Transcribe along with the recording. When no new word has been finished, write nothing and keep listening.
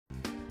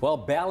Well,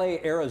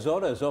 Ballet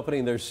Arizona is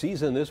opening their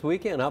season this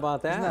weekend. How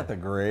about that? Isn't that the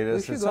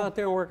greatest? We should go out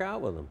there and work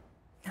out with them.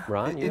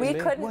 Ron, you we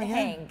couldn't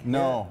hang.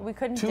 No. We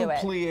couldn't do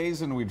it. 2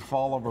 pliés and we'd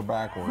fall over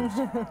backwards.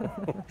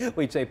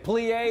 We'd say,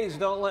 pliés,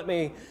 don't let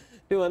me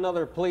do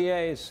another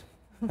pliés.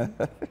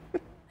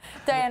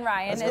 Diane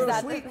Ryan, Let's is go to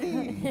that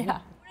Sweetie. Yeah.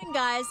 Morning,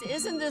 guys.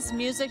 Isn't this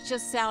music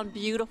just sound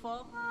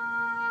beautiful?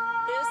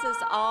 This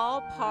is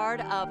all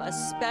part of a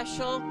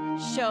special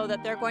show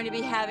that they're going to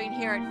be having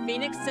here at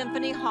Phoenix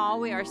Symphony Hall.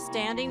 We are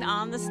standing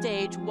on the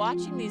stage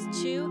watching these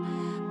two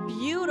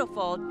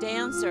beautiful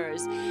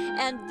dancers,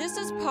 and this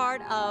is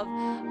part of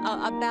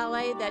a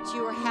ballet that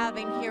you are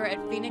having here at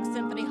Phoenix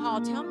Symphony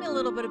Hall. Tell me a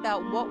little bit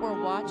about what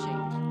we're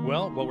watching.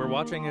 Well, what we're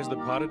watching is the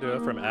pas de deux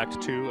from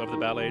Act 2 of the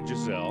Ballet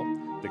Giselle.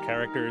 The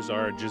characters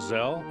are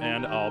Giselle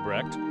and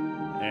Albrecht,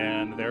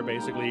 and they're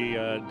basically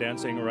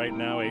dancing right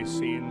now a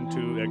scene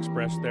to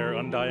express their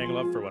undying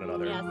love for one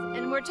another. Yes,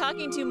 and we're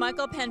talking to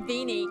Michael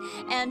Panvini,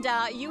 and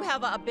you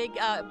have a big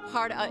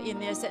part in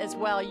this as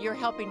well. You're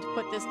helping to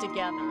put this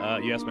together.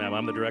 Yes, ma'am.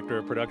 I'm the director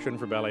of production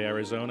for Ballet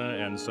Arizona,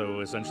 and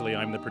so essentially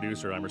I'm the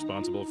producer. I'm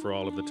responsible for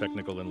all of the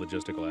technical and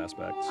logistical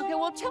aspects. Okay,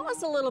 well, tell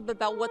us a little bit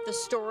about what the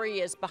story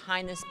is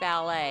behind this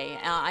ballet.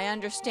 I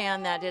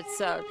understand that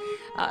it's a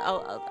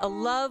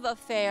love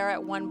affair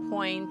at one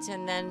point,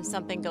 and then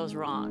something goes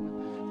wrong.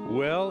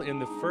 Well, in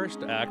the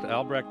first act,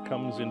 Albrecht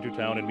comes into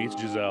town and meets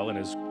Giselle and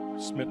is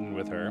smitten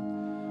with her.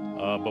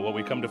 But what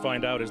we come to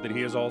find out is that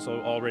he is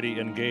also already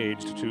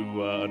engaged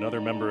to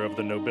another member of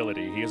the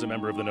nobility. He is a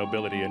member of the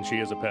nobility and she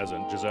is a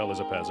peasant. Giselle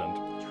is a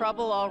peasant.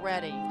 Trouble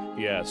already.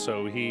 Yeah,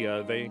 so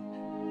they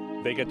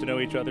get to know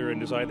each other and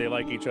decide they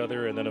like each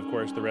other, and then of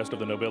course the rest of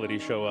the nobility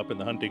show up in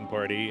the hunting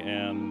party,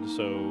 and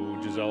so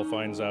Giselle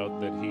finds out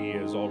that he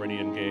is already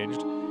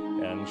engaged,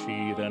 and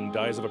she then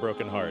dies of a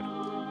broken heart.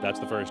 That's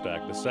the first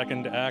act. The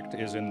second act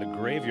is in the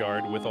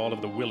graveyard with all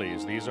of the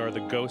willies. These are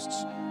the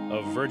ghosts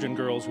of virgin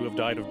girls who have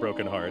died of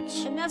broken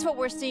hearts. And that's what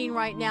we're seeing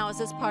right now. Is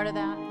this part of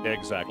that?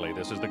 Exactly.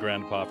 This is the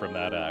grandpa from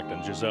that act.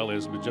 And Giselle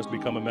has just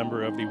become a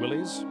member of the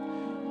willies.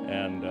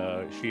 And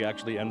she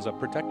actually ends up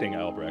protecting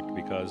Albrecht,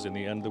 because in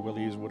the end the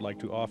willies would like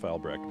to off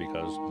Albrecht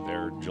because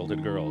they're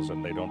jilted girls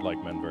and they don't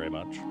like men very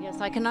much. Yes,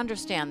 I can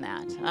understand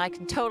that. I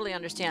can totally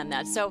understand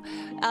that. So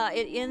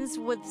it ends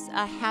with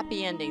a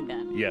happy ending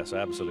then? Yes,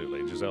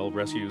 absolutely. Giselle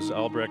rescues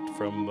Albrecht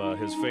from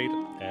his fate,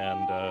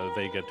 and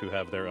they get to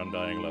have their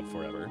undying love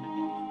forever.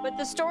 But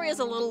the story is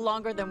a little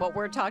longer than what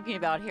we're talking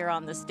about here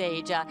on the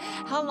stage.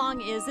 How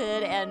long is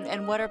it,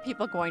 and what are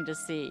people going to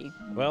see?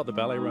 Well, the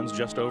ballet runs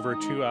just over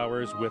 2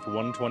 hours with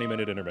one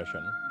 20-minute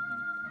intermission.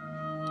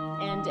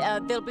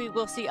 And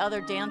we'll see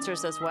other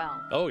dancers as well.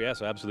 Oh,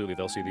 yes, absolutely.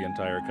 They'll see the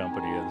entire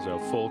company. It's a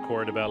full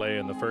corps de ballet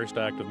in the first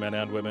act of men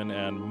and women,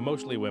 and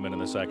mostly women in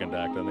the second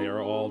act. And they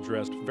are all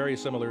dressed very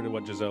similar to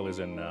what Giselle is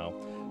in now,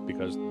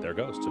 because they're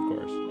ghosts, of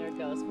course. They're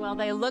ghosts. Well,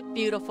 they look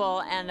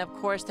beautiful, and of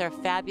course, they're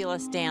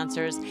fabulous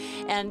dancers.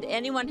 And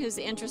anyone who's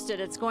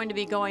interested, it's going to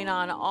be going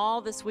on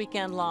all this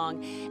weekend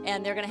long,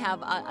 and they're going to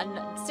have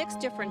 6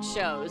 different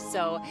shows.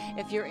 So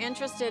if you're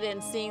interested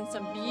in seeing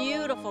some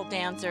beautiful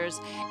dancers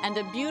and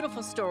a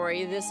beautiful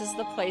story, this is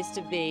the place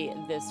to be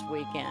this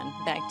weekend.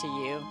 Back to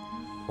you.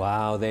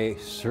 Wow, they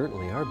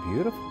certainly are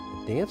beautiful.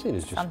 The dancing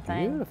is just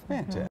beautiful. Fantastic.